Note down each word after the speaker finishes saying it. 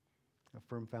a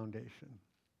firm foundation.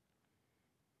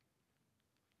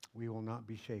 We will not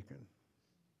be shaken.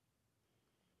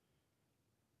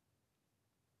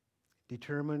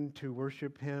 Determined to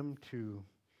worship Him, to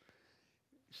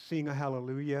sing a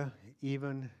hallelujah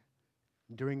even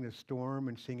during the storm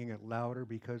and singing it louder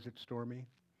because it's stormy.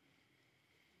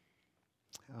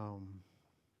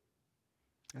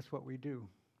 That's what we do.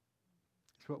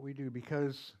 It's what we do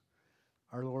because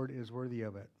our Lord is worthy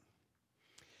of it.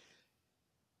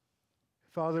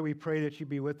 Father, we pray that you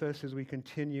be with us as we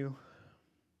continue.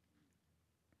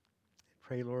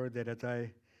 Pray, Lord, that as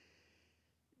I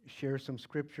share some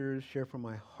scriptures, share from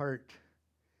my heart,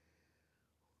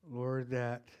 Lord,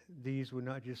 that these would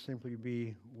not just simply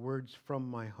be words from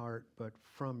my heart, but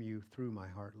from you through my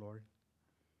heart, Lord.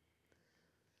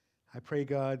 I pray,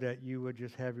 God, that you would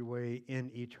just have your way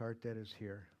in each heart that is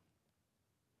here.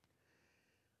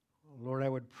 Lord, I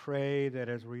would pray that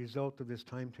as a result of this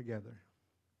time together,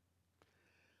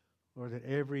 Lord, that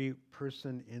every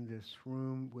person in this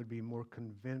room would be more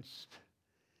convinced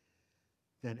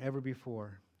than ever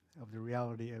before of the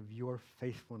reality of your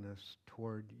faithfulness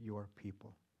toward your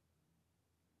people.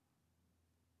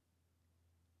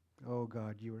 Oh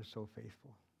God, you are so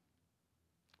faithful.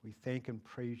 We thank and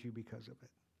praise you because of it.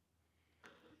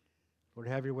 Lord,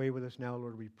 have your way with us now,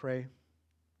 Lord, we pray.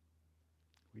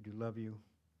 We do love you.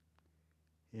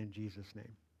 In Jesus'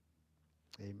 name,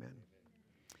 amen.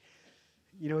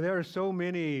 You know, there are so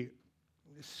many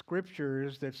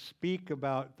scriptures that speak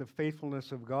about the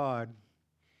faithfulness of God.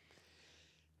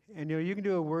 And, you know, you can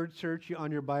do a word search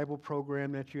on your Bible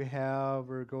program that you have,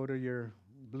 or go to your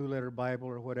Blue Letter Bible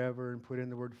or whatever and put in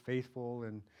the word faithful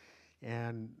and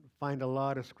find a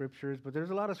lot of scriptures. But there's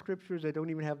a lot of scriptures that don't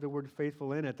even have the word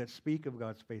faithful in it that speak of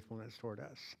God's faithfulness toward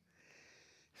us.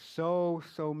 So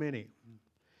many.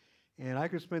 And I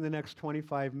could spend the next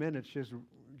 25 minutes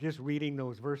just reading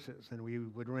those verses, and we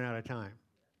would run out of time.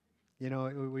 You know,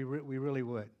 we really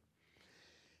would.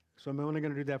 So I'm only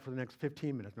going to do that for the next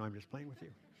 15 minutes. No, I'm just playing with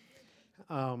you.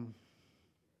 I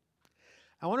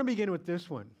want to begin with this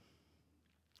one.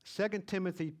 2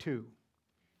 Timothy 2,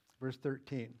 verse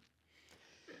 13.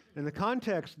 In the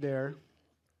context there,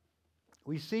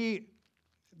 we see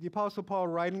the Apostle Paul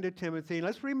writing to Timothy. And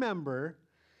let's remember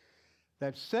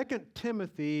that 2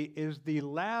 Timothy is the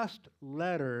last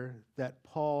letter that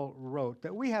Paul wrote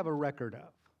that we have a record of.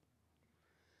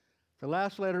 The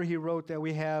last letter he wrote that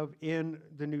we have in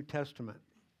the New Testament.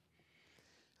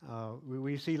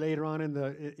 We see later on in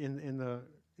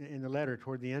the letter,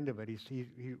 toward the end of it, he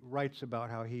writes about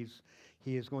how he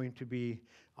is going to be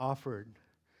offered,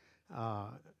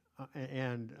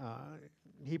 and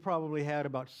he probably had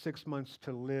about 6 months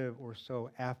to live or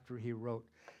so after he wrote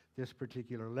this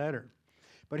particular letter.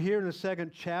 But here in the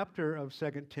second chapter of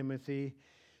 2 Timothy,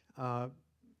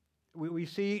 we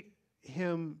see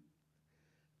him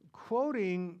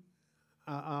quoting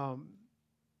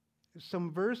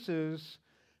some verses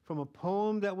from a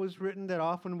poem that was written that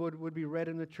often would be read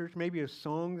in the church, maybe a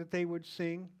song that they would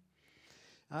sing.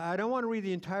 I don't want to read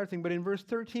the entire thing, but in verse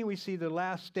 13 we see the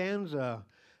last stanza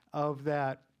of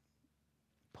that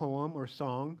poem or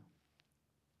song.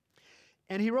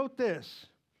 And he wrote this: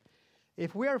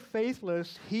 "If we are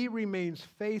faithless, he remains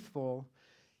faithful.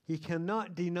 He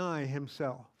cannot deny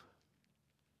himself."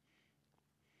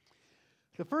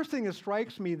 The first thing that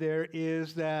strikes me there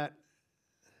is that,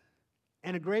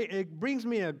 and it brings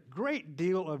me a great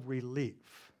deal of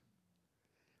relief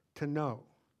to know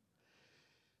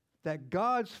that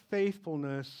God's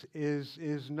faithfulness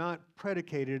is not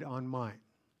predicated on mine.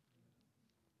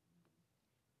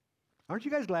 Aren't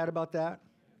you guys glad about that?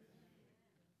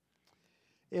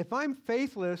 If I'm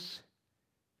faithless,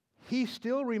 he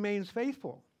still remains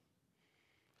faithful.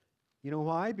 You know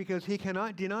why? Because he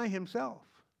cannot deny himself.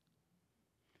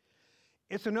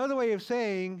 It's another way of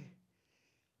saying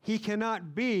he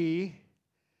cannot be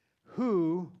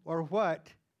who or what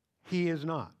he is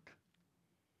not.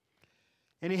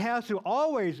 And he has to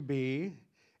always be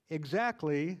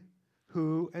exactly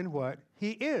who and what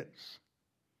he is.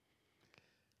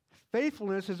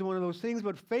 Faithfulness is one of those things,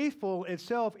 but faithful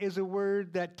itself is a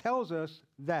word that tells us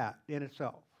that in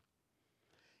itself.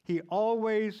 He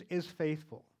always is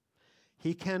faithful.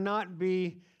 He cannot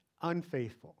be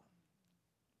unfaithful.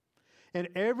 And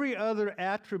every other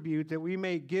attribute that we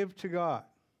may give to God.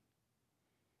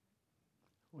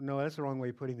 Well, no, that's the wrong way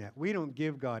of putting that. We don't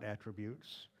give God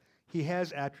attributes. He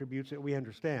has attributes that we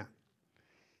understand,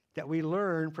 that we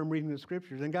learn from reading the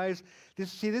Scriptures. And guys,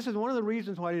 this is one of the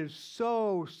reasons why it is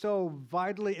so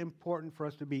vitally important for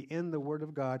us to be in the Word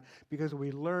of God, because we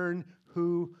learn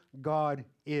who God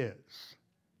is.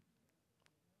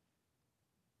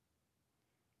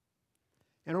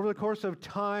 And over the course of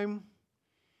time,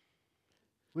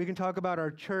 we can talk about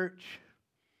our church,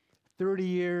 30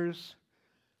 years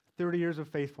of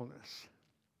faithfulness.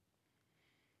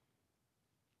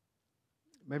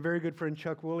 My very good friend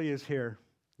Chuck Woolley is here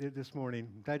this morning.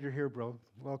 Glad you're here, bro.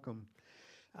 Welcome.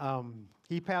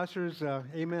 He pastors,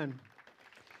 amen.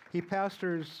 He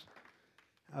pastors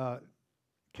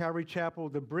Calvary Chapel,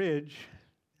 The Bridge,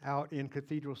 out in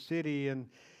Cathedral City, and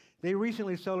they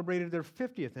recently celebrated their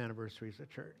 50th anniversary as a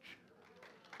church.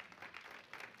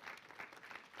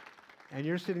 And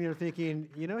you're sitting there thinking,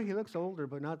 you know, he looks older,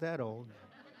 but not that old.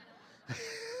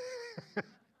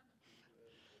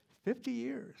 50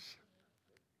 years.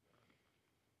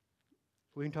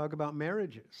 We can talk about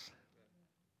marriages.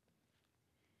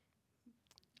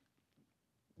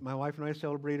 My wife and I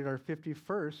celebrated our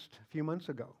 51st a few months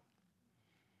ago.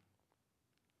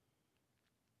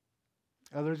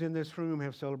 Others in this room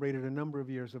have celebrated a number of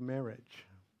years of marriage.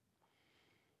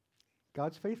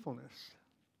 God's faithfulness.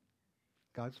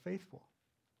 God's faithful.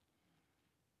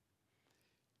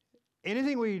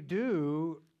 Anything we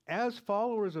do as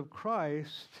followers of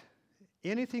Christ,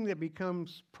 anything that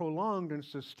becomes prolonged and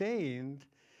sustained,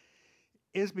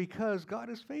 is because God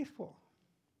is faithful.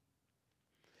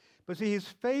 But see, He's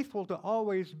faithful to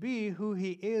always be who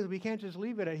He is. We can't just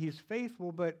leave it at He's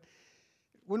faithful, but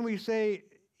when we say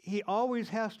He always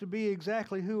has to be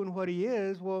exactly who and what He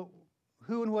is, well,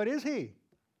 who and what is He?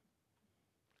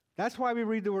 That's why we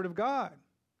read the Word of God.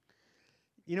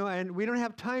 You know, and we don't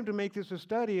have time to make this a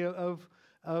study of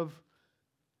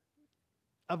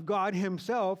God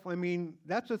Himself. I mean,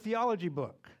 that's a theology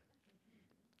book.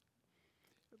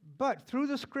 But through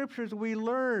the Scriptures, we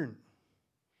learn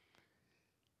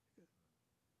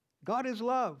God is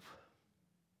love.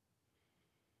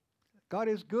 God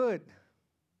is good.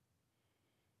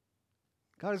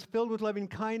 God is filled with loving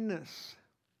kindness.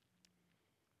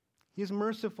 He's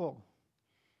merciful.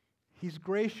 He's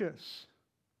gracious.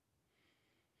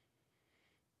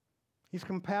 He's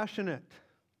compassionate.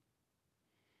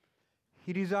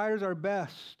 He desires our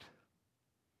best.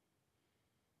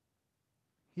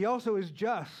 He also is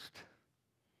just.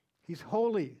 He's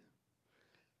holy.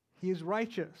 He is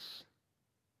righteous.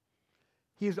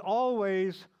 He is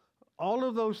always all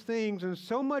of those things and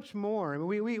so much more. I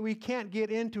mean, we can't get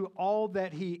into all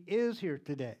that He is here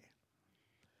today.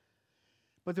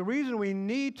 But the reason we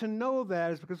need to know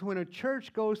that is because when a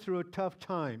church goes through a tough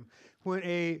time, when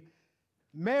a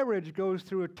marriage goes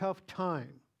through a tough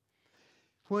time,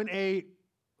 when a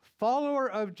follower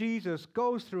of Jesus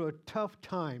goes through a tough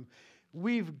time,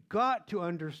 we've got to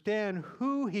understand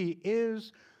who He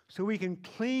is so we can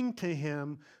cling to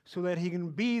Him so that He can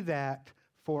be that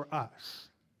for us.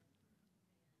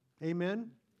 Amen?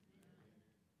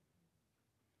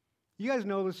 You guys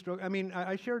know the struggle. I mean,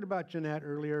 I shared about Jeanette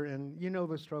earlier, and you know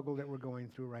the struggle that we're going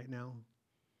through right now.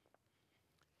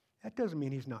 That doesn't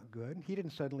mean He's not good. He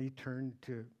didn't suddenly turn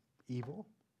to evil.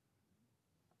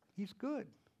 He's good.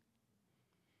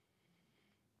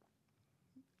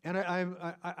 And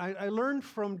I learned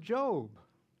from Job.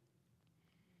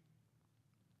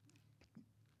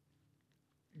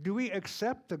 Do we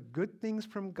accept the good things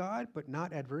from God, but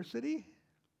not adversity?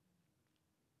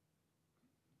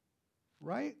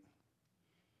 Right?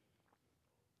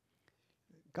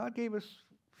 God gave us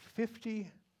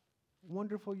 50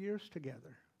 wonderful years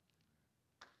together.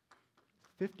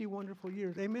 50 wonderful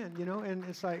years. Amen. You know, and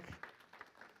it's like,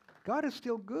 God is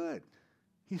still good.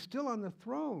 He's still on the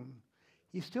throne.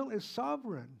 He still is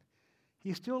sovereign.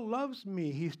 He still loves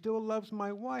me. He still loves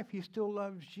my wife. He still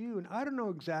loves you. And I don't know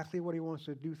exactly what He wants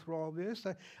to do through all this.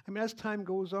 I mean, as time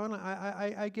goes on,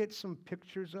 I get some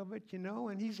pictures of it, you know,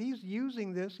 and He's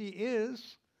using this. He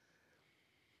is.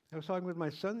 I was talking with my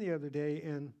son the other day,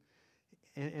 and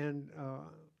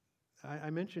I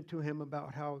mentioned to him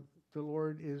about how the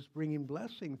Lord is bringing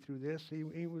blessing through this.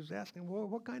 He was asking, well,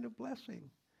 what kind of blessing?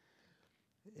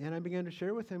 And I began to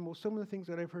share with him, well, some of the things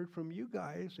that I've heard from you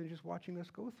guys and just watching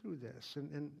us go through this.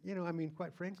 And you know, I mean,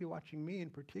 quite frankly, watching me in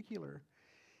particular,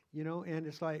 you know, and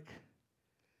it's like,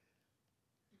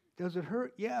 does it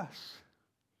hurt? Yes.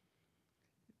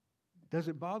 Does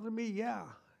it bother me? Yeah.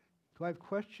 Do I have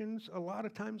questions? A lot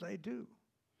of times I do.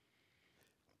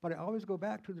 But I always go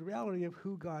back to the reality of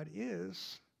who God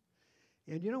is.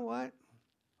 And you know what?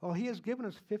 Well, He has given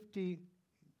us 50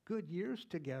 good years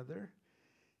together.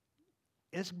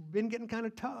 It's been getting kind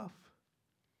of tough.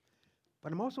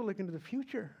 But I'm also looking to the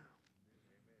future.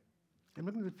 I'm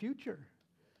looking to the future.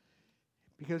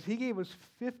 Because He gave us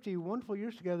 50 wonderful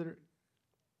years together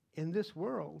in this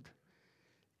world.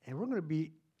 And we're going to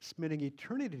be spending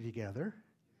eternity together,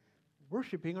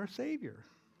 worshiping our Savior.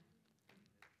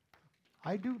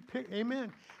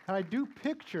 Amen. And I do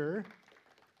picture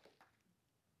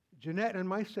Jeanette and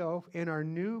myself in our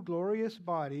new glorious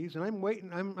bodies, and I'm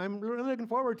waiting. I'm really looking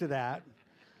forward to that.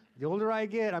 The older I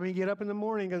get, get up in the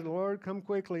morning because, Lord, come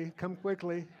quickly, come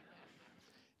quickly.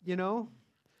 You know?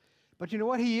 But you know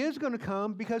what? He is going to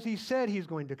come because he said he's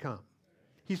going to come.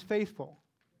 He's faithful.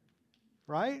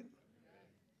 Right?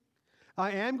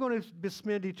 I am going to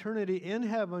spend eternity in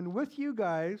heaven with you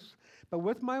guys, but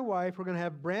with my wife, we're going to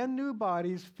have brand new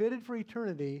bodies fitted for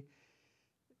eternity.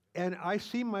 And I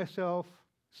see myself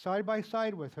side by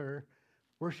side with her,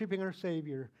 worshiping our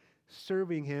Savior,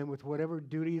 serving him with whatever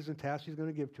duties and tasks he's going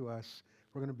to give to us.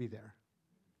 We're going to be there.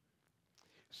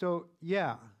 So,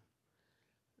 yeah,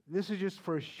 this is just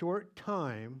for a short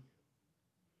time,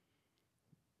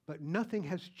 but nothing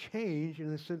has changed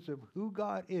in the sense of who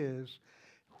God is,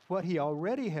 what he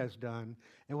already has done,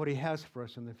 and what he has for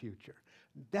us in the future.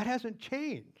 That hasn't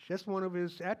changed. That's one of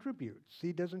his attributes.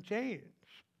 He doesn't change.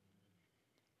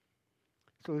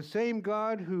 So the same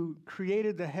God who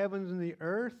created the heavens and the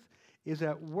earth is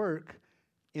at work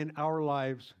in our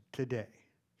lives today.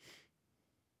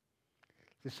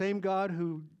 The same God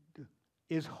who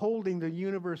is holding the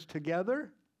universe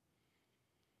together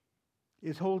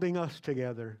is holding us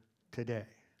together today.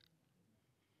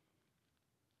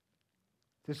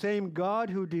 The same God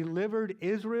who delivered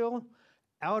Israel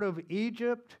out of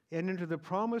Egypt and into the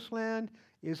promised land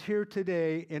is here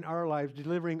today in our lives,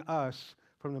 delivering us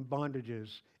from the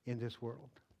bondages in this world.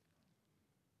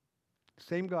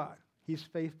 Same God. He's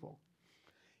faithful.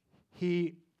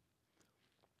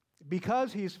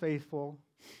 Because he's faithful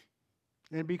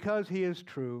and because he is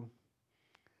true,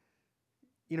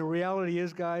 reality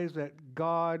is, guys, that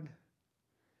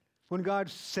when God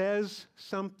says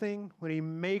something, when he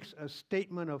makes a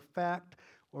statement of fact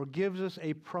or gives us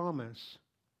a promise,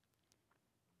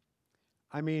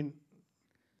 I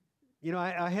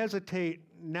hesitate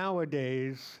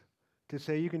nowadays to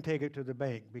say you can take it to the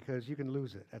bank because you can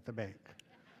lose it at the bank.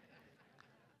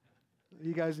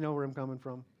 You guys know where I'm coming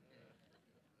from?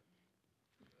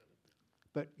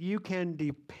 But you can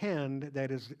depend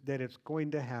that it's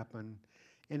going to happen.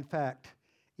 In fact,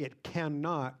 it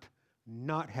cannot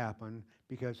not happen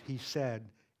because he said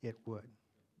it would.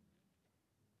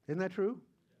 Isn't that true?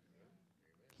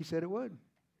 He said it would.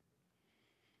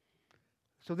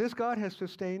 So this God has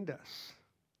sustained us.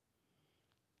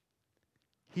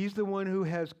 He's the one who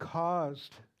has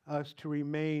caused us to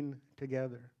remain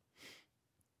together.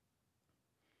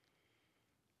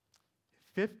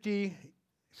 30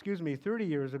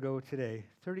 years ago today,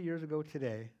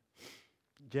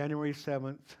 January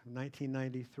 7th,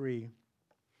 1993,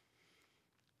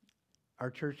 our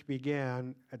church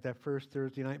began at that first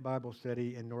Thursday night Bible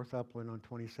study in North Upland on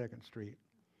 22nd Street.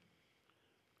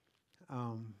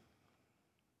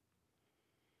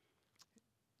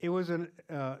 It was an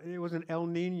El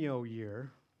Nino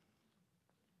year,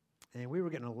 and we were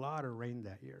getting a lot of rain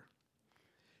that year.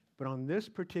 But on this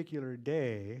particular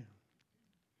day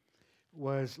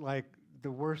was like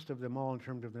the worst of them all in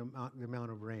terms of the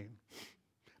amount of rain.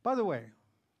 By the way,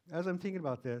 as I'm thinking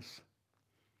about this,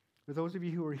 for those of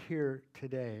you who are here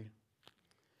today,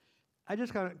 I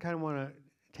just kind of want to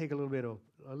take a little bit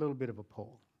of a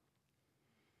poll.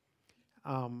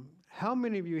 How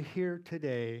many of you here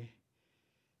today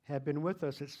have been with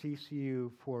us at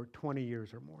CCU for 20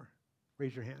 years or more?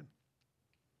 Raise your hand.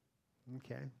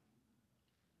 Okay.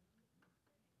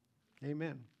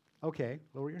 Amen. Okay,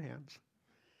 lower your hands.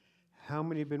 How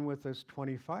many have been with us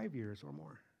 25 years or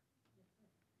more?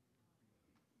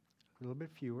 A little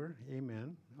bit fewer.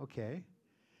 Amen. Okay.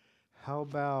 How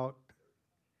about,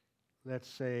 let's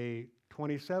say,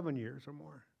 27 years or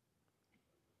more?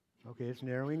 Okay, it's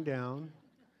narrowing down.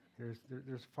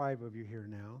 There's 5 of you here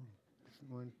now.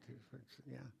 1, 2, 6,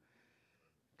 yeah.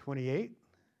 28?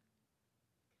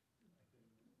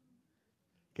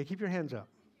 Okay, keep your hands up.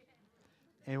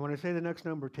 And when I say the next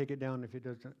number, take it down if it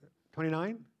doesn't.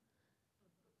 29?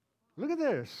 Look at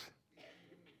this.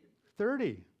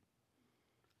 30.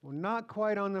 Well, not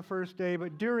quite on the first day,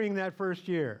 but during that first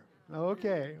year.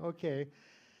 Okay.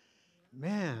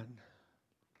 Man.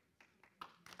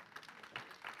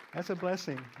 That's a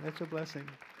blessing.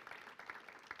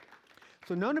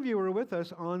 So none of you were with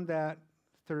us on that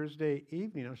Thursday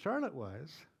evening. Now, Charlotte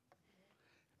was,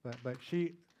 but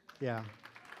she, yeah.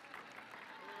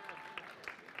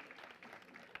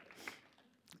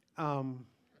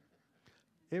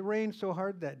 It rained so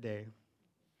hard that day.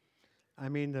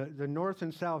 The north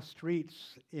and south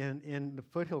streets in the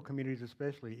foothill communities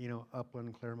especially,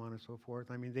 Upland, Claremont, and so forth,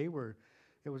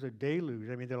 it was a deluge.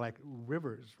 They're like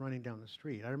rivers running down the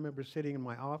street. I remember sitting in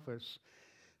my office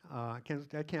I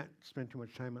can't spend too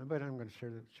much time on it, but I'm going to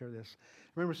share this.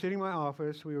 I remember sitting in my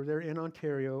office. We were there in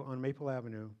Ontario on Maple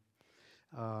Avenue,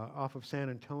 off of San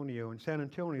Antonio. And San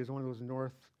Antonio is one of those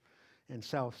north and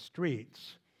south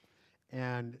streets.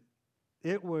 And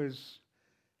I was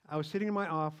sitting in my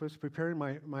office preparing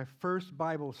my first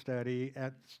Bible study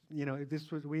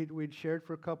we'd shared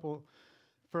for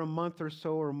a month or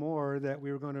so or more that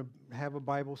we were going to have a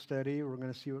Bible study. We were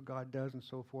going to see what God does and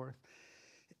so forth.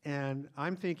 And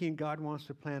I'm thinking God wants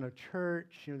to plant a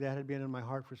church. That had been in my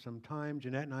heart for some time.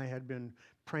 Jeanette and I had been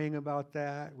praying about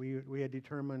that. We had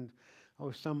determined,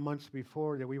 some months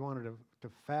before that we wanted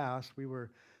to fast. We were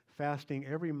fasting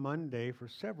every Monday for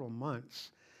several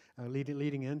months,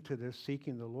 leading into this,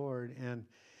 seeking the Lord. And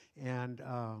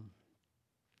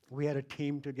we had a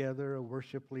team together, a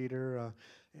worship leader,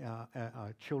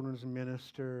 a children's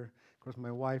minister. Of course,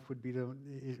 my wife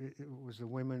was the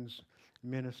women's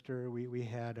minister. We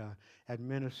had an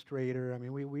administrator. I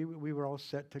mean, we were all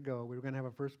set to go. We were going to have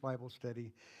our first Bible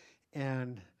study.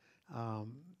 And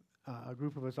a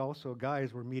group of us also,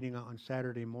 guys, were meeting on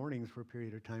Saturday mornings for a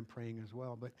period of time praying as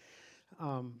well. But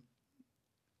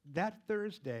that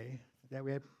Thursday that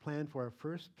we had planned for our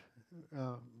first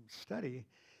study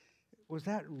was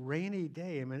that rainy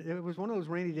day. I mean, it was one of those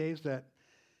rainy days that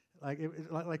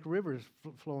like rivers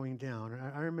flowing down.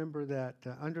 I remember that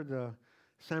under the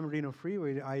San Bernardino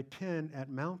Freeway, the I-10 at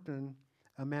Mountain,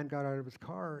 a man got out of his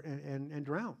car and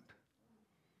drowned.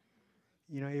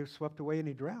 He was swept away and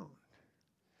he drowned.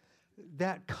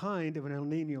 That kind of an El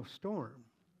Nino storm.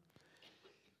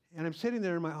 And I'm sitting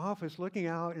there in my office looking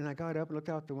out, and I got up and looked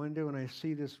out the window, and I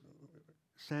see this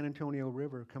San Antonio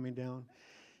River coming down.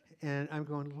 And I'm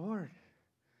going, Lord,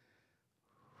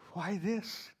 why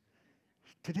this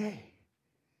today?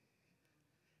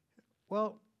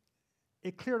 Well,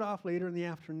 it cleared off later in the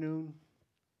afternoon.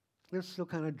 It was still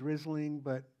kind of drizzling,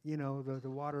 but, the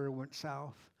water went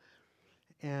south.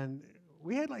 And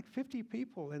we had like 50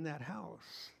 people in that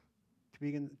house to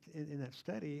begin in that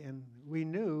study, and we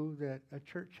knew that a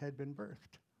church had been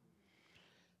birthed.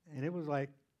 And it was like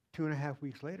 2.5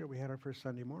 weeks later, we had our first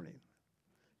Sunday morning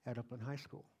at Upland High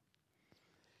School.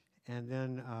 And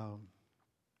then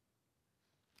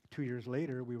 2 years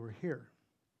later, we were here.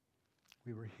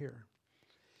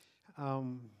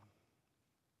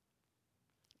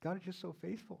 God is just so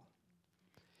faithful.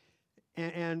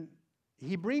 And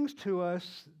he brings to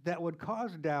us that would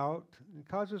cause doubt, and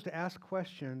cause us to ask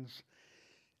questions,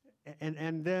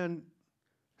 and then,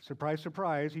 surprise,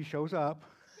 surprise, he shows up.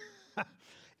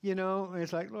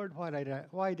 It's like, Lord, why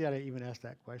did I even ask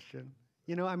that question?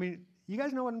 You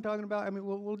guys know what I'm talking about?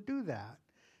 We'll do that.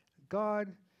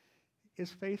 God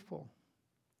is faithful.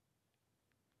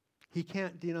 He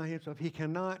can't deny himself. He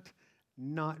cannot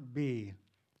not be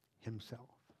himself.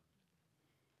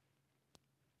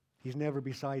 He's never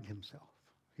beside himself.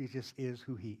 He just is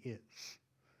who he is.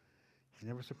 He's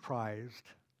never surprised.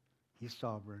 He's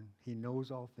sovereign. He knows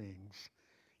all things.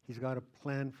 He's got a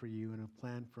plan for you and a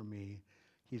plan for me.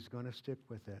 He's going to stick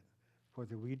with it.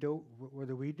 Whether we do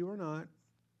or not,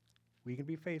 we can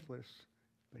be faithless,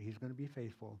 but he's going to be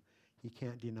faithful. He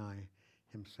can't deny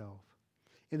himself.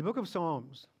 In the book of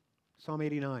Psalms, Psalm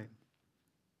 89,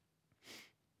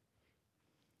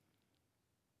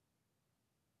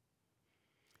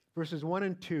 verses 1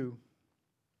 and 2.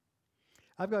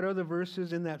 I've got other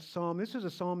verses in that psalm. This is a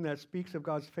psalm that speaks of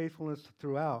God's faithfulness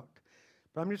throughout.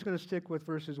 But I'm just going to stick with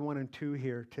verses 1 and 2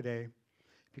 here today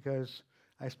because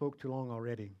I spoke too long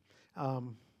already.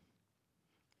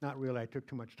 Not really. I took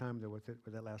too much time, though, with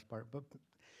that last part. But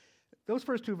those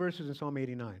first two verses in Psalm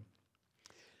 89.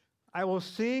 I will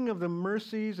sing of the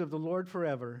mercies of the Lord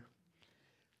forever.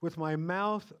 With my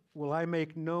mouth will I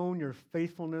make known your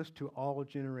faithfulness to all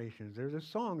generations. There's a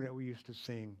song that we used to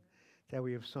sing, that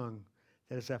we have sung.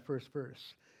 That is that first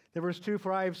verse. Then verse 2,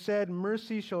 for I have said,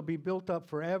 mercy shall be built up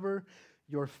forever.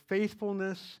 Your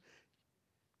faithfulness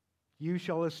you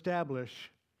shall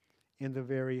establish in the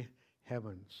very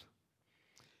heavens.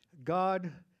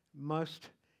 God must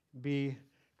be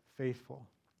faithful.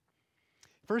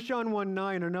 1 John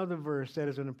 1:9, another verse that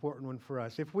is an important one for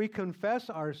us. If we confess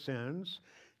our sins,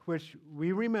 which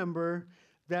we remember,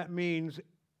 that means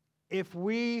if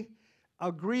we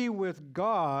agree with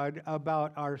God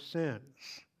about our sins.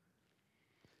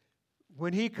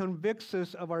 When he convicts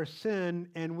us of our sin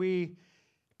and we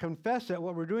confess it,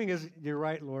 what we're doing is, you're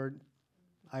right, Lord,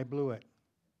 I blew it.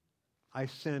 I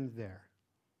sinned there.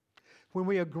 When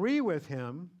we agree with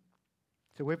him,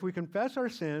 so if we confess our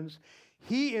sins,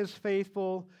 he is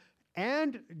faithful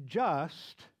and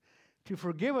just to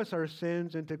forgive us our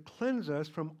sins and to cleanse us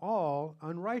from all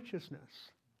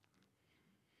unrighteousness.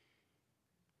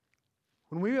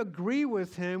 When we agree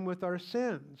with him with our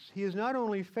sins, he is not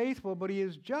only faithful, but he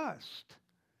is just.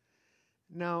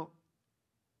 Now,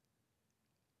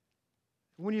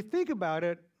 when you think about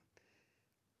it,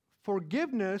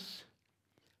 forgiveness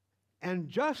and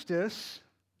justice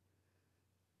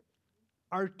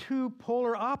are two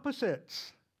polar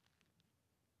opposites.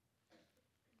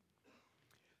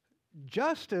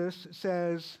 Justice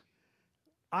says,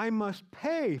 I must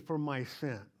pay for my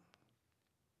sin.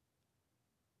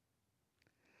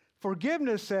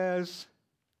 Forgiveness says,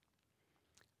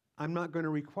 I'm not going to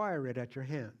require it at your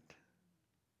hand.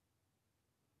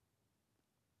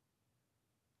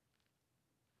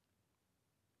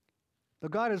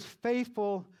 But God is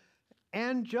faithful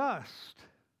and just.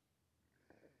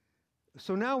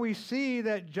 So now we see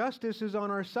that justice is on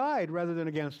our side rather than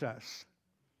against us.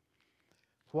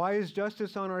 Why is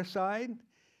justice on our side?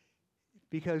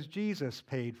 Because Jesus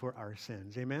paid for our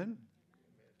sins. Amen?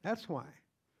 That's why.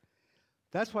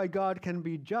 That's why God can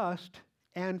be just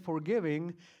and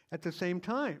forgiving at the same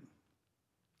time.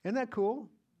 Isn't that cool?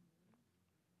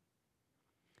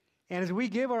 And as we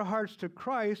give our hearts to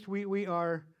Christ, we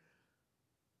are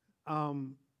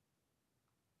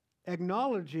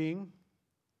acknowledging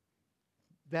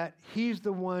that he's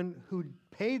the one who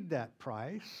paid that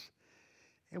price,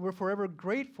 and we're forever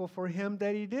grateful for him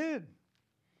that he did.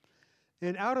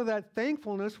 And out of that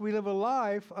thankfulness, we live a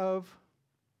life of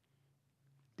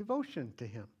devotion to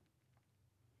him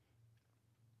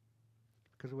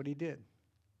because of what he did.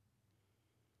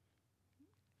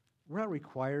 We're not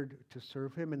required to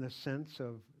serve him in the sense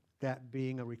of that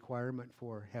being a requirement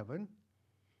for heaven.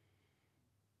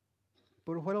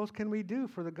 But what else can we do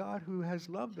for the God who has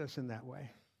loved us in that way?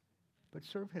 But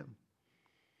serve him.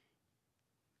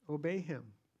 Obey him.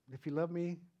 If you love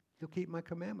me, you'll keep my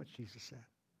commandments, Jesus said.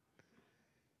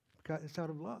 It's out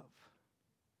of love.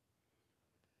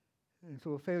 And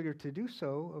so a failure to do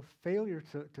so, a failure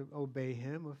to obey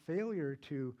him, a failure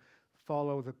to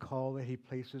follow the call that he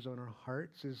places on our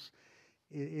hearts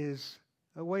is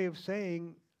a way of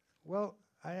saying, well,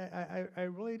 I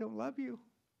really don't love you.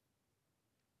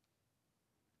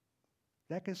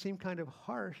 That can seem kind of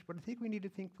harsh, but I think we need to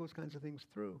think those kinds of things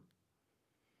through.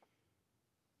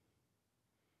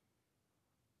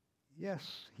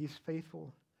 Yes, he's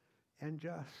faithful and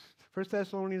just. 1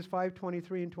 Thessalonians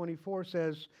 5:23 and 24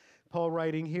 says, Paul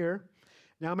writing here,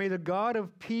 now may the God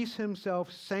of peace himself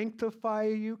sanctify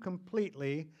you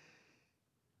completely,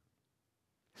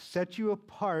 set you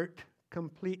apart,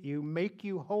 complete you, make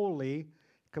you holy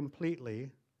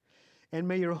completely, and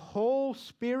may your whole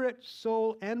spirit,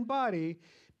 soul, and body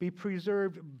be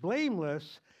preserved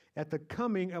blameless at the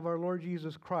coming of our Lord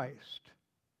Jesus Christ.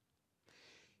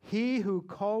 He who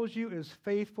calls you is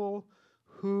faithful,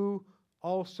 who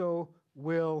also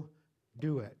will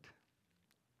do it.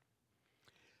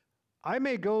 I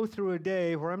may go through a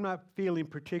day where I'm not feeling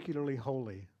particularly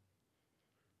holy.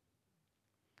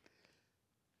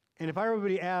 And if I were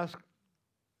to ask,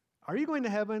 are you going to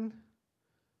heaven?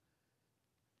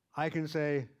 I can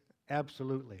say,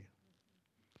 absolutely.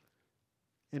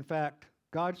 In fact,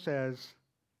 God says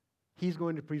he's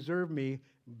going to preserve me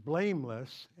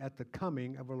blameless at the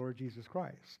coming of our Lord Jesus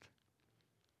Christ.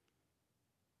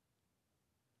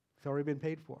 It's already been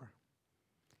paid for.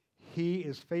 He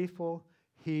is faithful.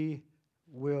 He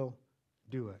will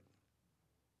do it.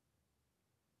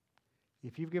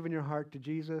 If you've given your heart to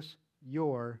Jesus,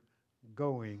 you're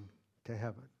going to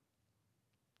heaven.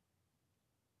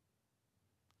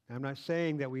 I'm not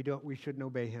saying that we shouldn't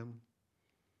obey him.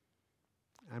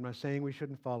 I'm not saying we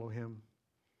shouldn't follow him.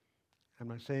 I'm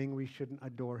not saying we shouldn't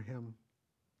adore him,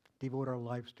 devote our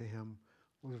lives to him.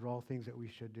 Those are all things that we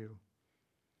should do.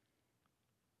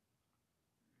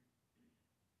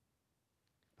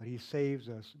 But he saves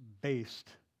us based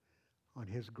on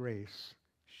his grace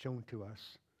shown to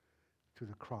us through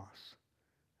the cross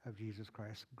of Jesus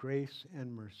Christ. Grace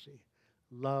and mercy,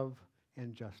 love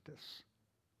and justice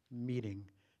meeting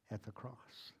at the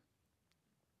cross.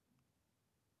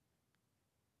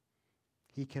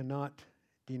 He cannot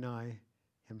deny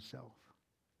himself.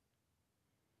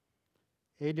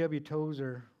 A.W.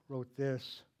 Tozer wrote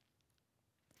this.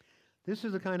 This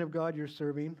is the kind of God you're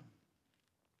serving.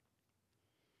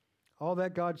 All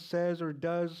that God says or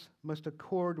does must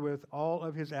accord with all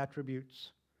of his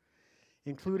attributes,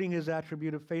 including his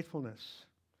attribute of faithfulness.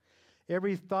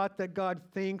 Every thought that God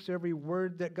thinks, every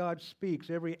word that God speaks,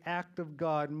 every act of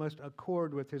God must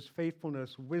accord with his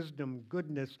faithfulness, wisdom,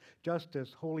 goodness,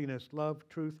 justice, holiness, love,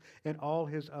 truth, and all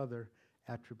his other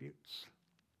attributes.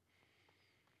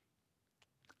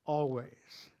 Always.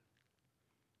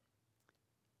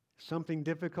 Something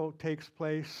difficult takes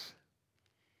place.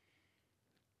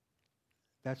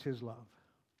 That's his love.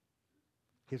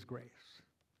 his grace.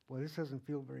 Well, this doesn't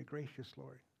feel very gracious,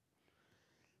 Lord.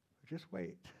 Just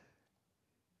wait.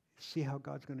 See how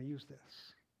God's going to use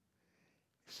this.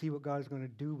 See what God is going to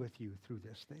do with you through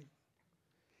this thing.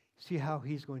 See how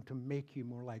he's going to make you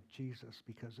more like Jesus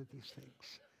because of these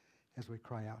things as we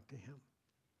cry out to him.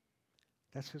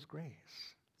 That's his grace.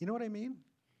 You know what I mean?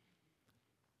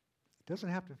 It doesn't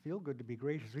have to feel good to be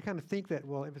gracious. We kind of think that,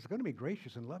 well, if it's going to be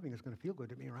gracious and loving, it's going to feel good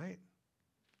to me, right?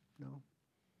 No.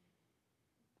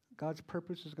 God's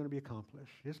purpose is going to be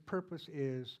accomplished. His purpose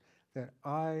is that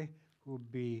I will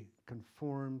be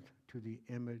conformed to the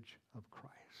image of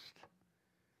Christ.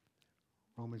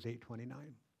 Romans 8:29.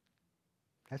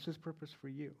 That's his purpose for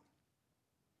you.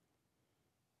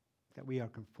 That we are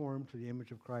conformed to the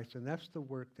image of Christ, and that's the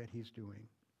work that he's doing.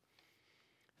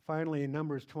 Finally, in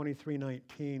Numbers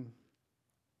 23:19,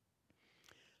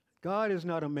 God is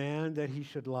not a man that he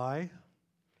should lie,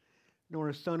 nor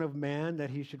a son of man that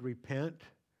he should repent.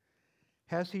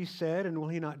 Has he said, and will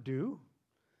he not do?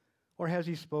 Or has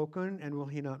he spoken, and will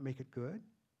he not make it good?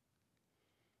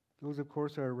 Those, of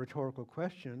course, are rhetorical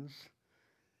questions.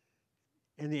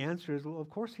 And the answer is, well, of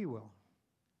course he will.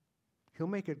 He'll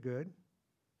make it good.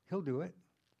 He'll do it.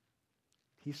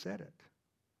 He said it.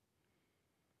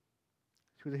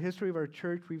 Through the history of our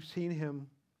church, we've seen him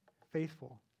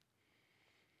faithful.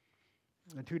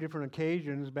 On two different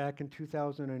occasions, back in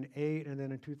 2008 and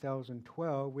then in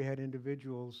 2012, we had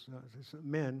individuals,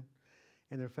 men,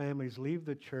 and their families leave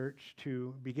the church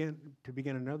to begin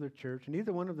another church. And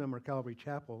neither one of them are Calvary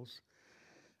Chapels.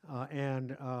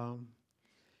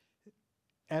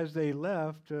 As they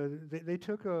left, they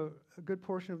took a good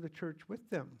portion of the church with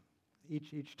them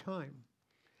each time.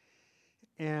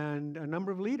 And a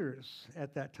number of leaders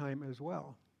at that time as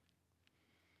well.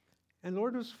 And the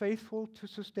Lord was faithful to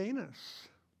sustain us,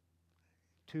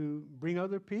 to bring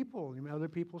other people. Other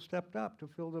people stepped up to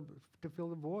fill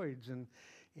the voids, and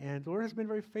the Lord has been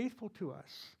very faithful to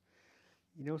us.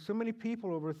 So many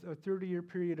people over a 30-year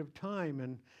period of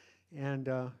time, and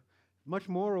much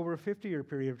more over a 50-year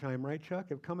period of time, right, Chuck,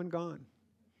 have come and gone.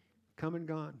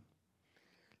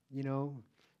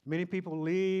 Many people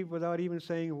leave without even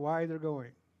saying why they're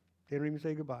going. They don't even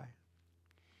say goodbye.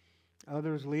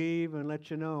 Others leave and let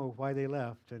you know why they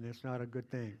left, and it's not a good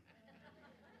thing.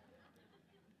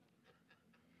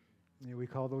 We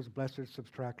call those blessed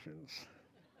subtractions.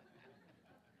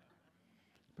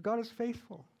 But God is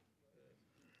faithful.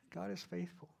 God is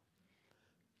faithful.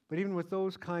 But even with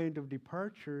those kind of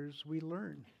departures, we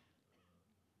learn.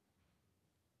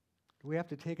 We have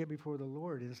to take it before the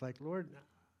Lord. It's like, Lord,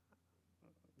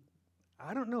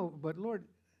 I don't know, but Lord,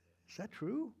 is that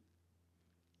true?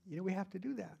 We have to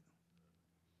do that.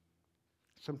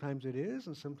 Sometimes it is,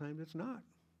 and sometimes it's not.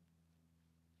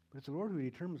 But it's the Lord who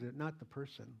determines it, not the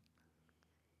person.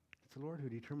 It's the Lord who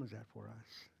determines that for us.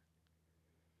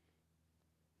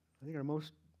 I think our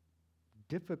most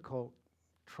difficult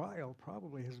trial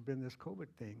probably has been this COVID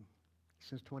thing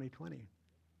since 2020.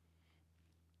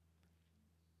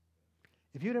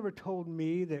 If you'd ever told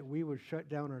me that we would shut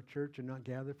down our church and not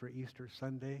gather for Easter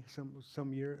Sunday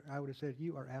some year, I would have said,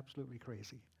 you are absolutely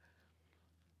crazy.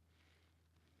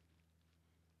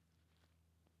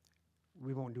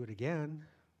 We won't do it again.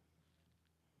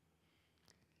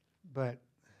 But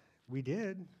we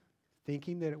did,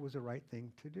 thinking that it was the right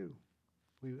thing to do.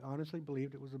 We honestly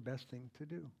believed it was the best thing to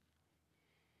do.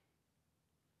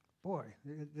 Boy,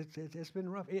 it's been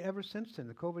rough. Ever since then,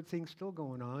 the COVID thing's still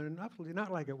going on, and absolutely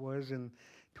not like it was in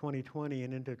 2020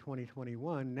 and into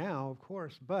 2021 now, of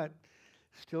course, but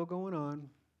still going on.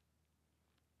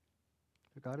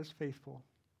 But God is faithful.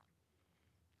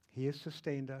 He has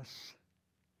sustained us.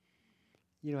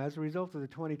 As a result of the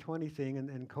 2020 thing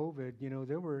and COVID,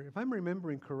 there were, if I'm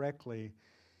remembering correctly,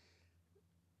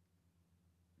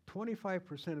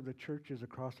 25% of the churches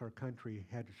across our country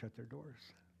had to shut their doors.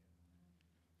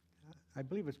 I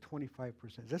believe it's 25%.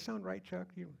 Does that sound right, Chuck?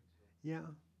 Yeah.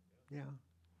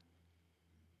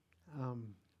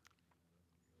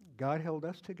 God held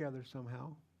us together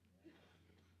somehow.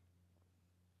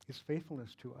 His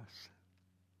faithfulness to us.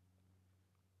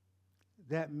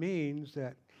 That means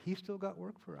that He's still got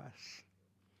work for us.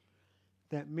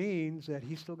 That means that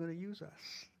He's still going to use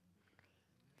us.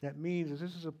 That means that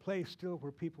this is a place still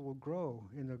where people will grow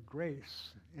in the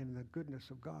grace and the goodness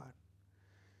of God.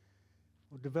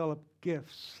 Will develop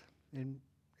gifts and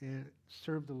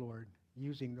serve the Lord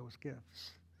using those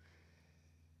gifts.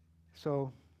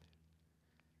 So,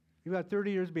 we've got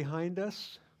 30 years behind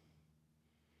us.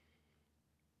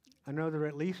 Another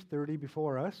at least 30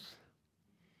 before us.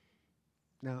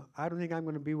 Now, I don't think I'm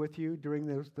going to be with you during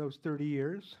those 30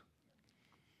 years.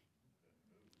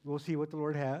 We'll see what the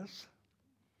Lord has.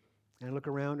 And I look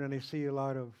around and I see a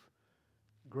lot of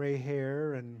gray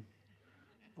hair and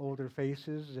older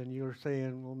faces, and you're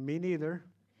saying, well, me neither.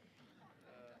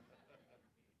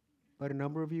 But a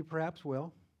number of you perhaps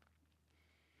will.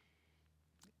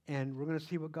 And we're going to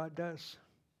see what God does.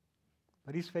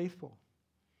 But He's faithful.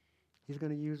 He's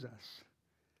going to use us.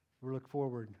 We look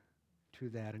forward to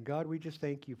that. And God, we just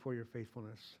thank you for your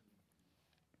faithfulness.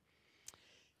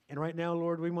 And right now,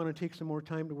 Lord, we want to take some more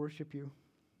time to worship you.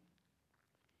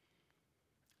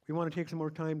 We want to take some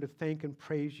more time to thank and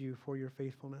praise you for your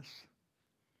faithfulness.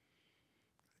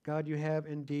 God, you have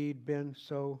indeed been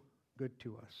so good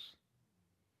to us.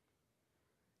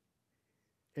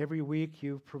 Every week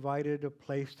you've provided a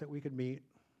place that we could meet.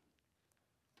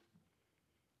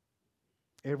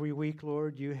 Every week,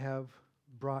 Lord, you have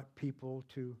brought people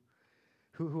to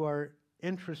who are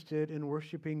interested in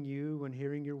worshiping you and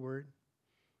hearing your word,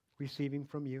 receiving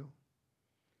from you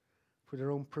for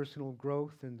their own personal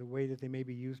growth and the way that they may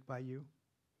be used by you.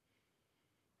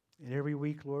 And every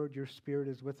week, Lord, your Spirit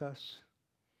is with us,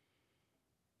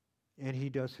 and He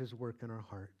does His work in our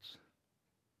hearts.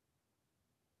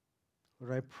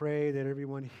 Lord, I pray that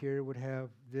everyone here would have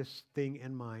this thing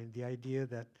in mind, the idea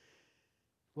that,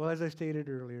 well, as I stated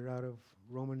earlier, out of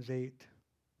Romans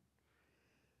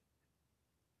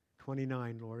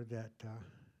 8:29, Lord, that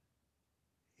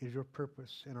is your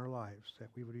purpose in our lives, that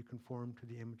we would be conformed to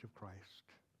the image of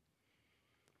Christ.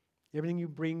 Everything you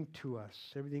bring to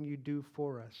us, everything you do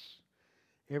for us,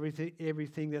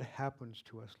 everything that happens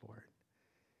to us, Lord,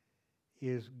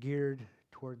 is geared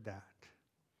toward that.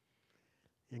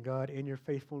 And God, in your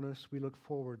faithfulness, we look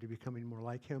forward to becoming more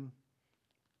like Him,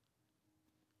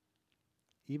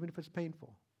 even if it's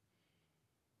painful.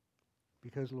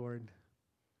 Because, Lord,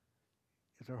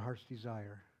 it's our heart's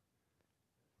desire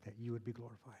that you would be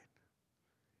glorified,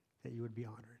 that you would be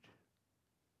honored.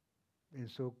 And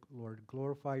so, Lord,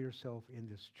 glorify yourself in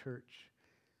this church,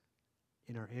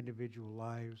 in our individual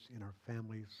lives, in our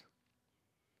families.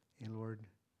 And, Lord,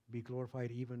 be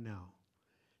glorified even now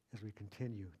as we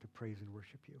continue to praise and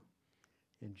worship you.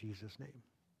 In Jesus' name,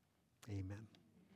 amen.